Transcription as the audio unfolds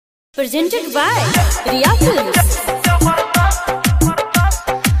Presented by Riya Films.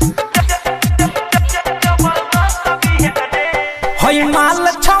 होई माल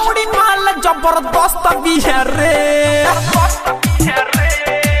छौड़ी माल जबरदस्त बिहार रे।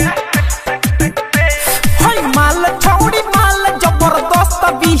 होई माल छौड़ी माल जबरदस्त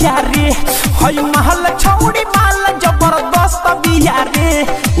बिहार रे। होई माल छौड़ी माल जबरदस्त बिहार रे।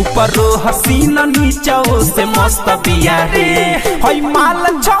 ऊपर हसीना नीचे से मस्त बिहार रे। होई माल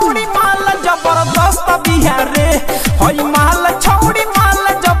छौड़ी माल जबरदस्त बिहार रे। होई माल छौड़ी माल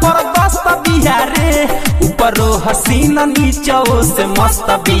जबरदस्त बिहार रे। ऊपर हसीना नीचे से मस्त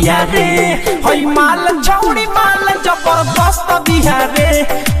बिहार रे। होई माल छौड़ी माल जबरदस्त बिहार रे।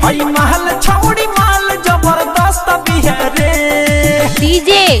 होई माल छौड़ी माल जबरदस्त बिहार रे। DJ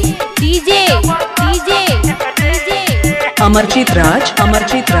अमरजीत राज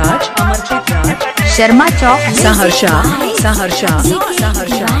शर्मा चौक सहरसा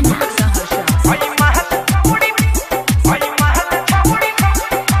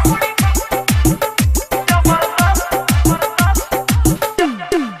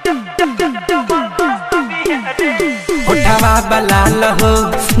उठावा बलाल हो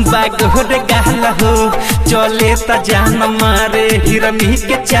बागोर गाल हो चले त जान मारे हिरनी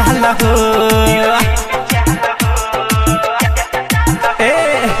के चाल हो।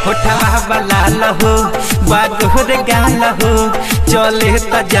 उठावा बलाल हो बागोर गाल हो चले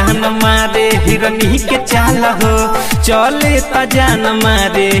त जान मारे हिरनी के चाल हो। चले त जान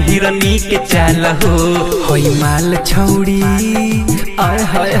मारे हिरनी के चाल हो। होई माल छौड़ी आय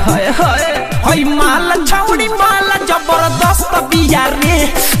हाय हाय हाय। होई माल छौड़ी माल जबरदस्त बिहार रे।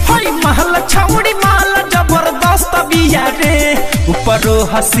 होई माल छौड़ी माल जबरदस्त बिहार रे। ऊपर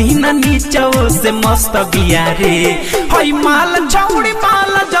हसीना नीचे से मस्त बिहार रे। होई माल छौड़ी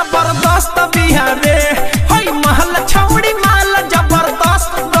माल जबरदस्त बिहार रे। होई माल छौड़ी माल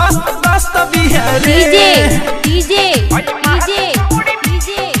जबरदस्त दस्त बिहार रे। DJ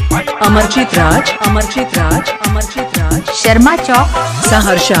अमरजीत राज शर्मा चौक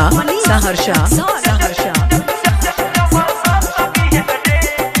सहरसा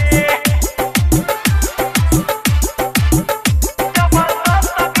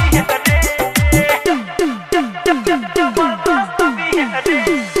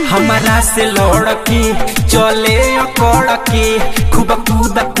हमारा से लड़की चले अकड़के खूब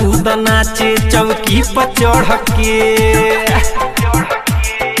कूद नाचे चौकी पर चढ़ के।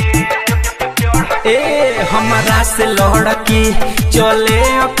 हमारा से लड़की चले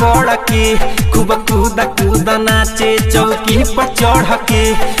अकड़के खूब कूद नाचे चौकी पर चढ़ के।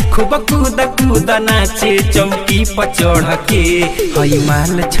 खूब कूद नाचे चौकी पर चढ़ के। हई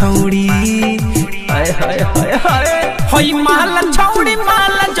माल छौड़ी हाय हाय हाय हाय। हई माल छौड़ी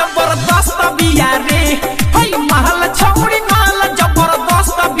माल जबरदस्त बिहार रे। हई माल छौड़ी माल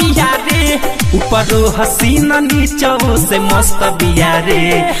जबरदस्त बिहार रे। ऊपर हसीना नीचे से मस्त बिहार रे।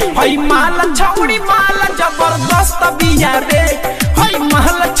 हई माल छौड़ी माल जबरदस्त बिहार रे। हई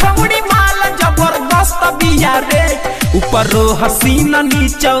माल छौड़ी माल जबरदस्त बिहार रे। ऊपर हसीना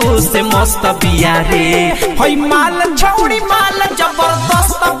नीचे से मस्त बिहार रे। हई माल छौड़ी माल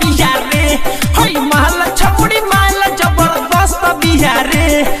जबरदस्त बिहार रे। हई माल छौड़ी माल जबरदस्त बिहार रे।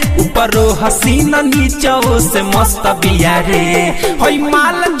 ऊपर हसीना नीचे से मस्त बिहार रे। हई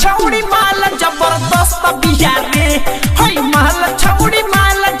माल छौड़ी माल जबरदस्त बिहार रे। हई माल छौड़ी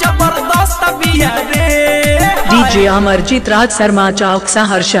माल जबरदस्त बिहार रे। DJ अमरजीत राज शर्मा चौक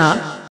सहरसा।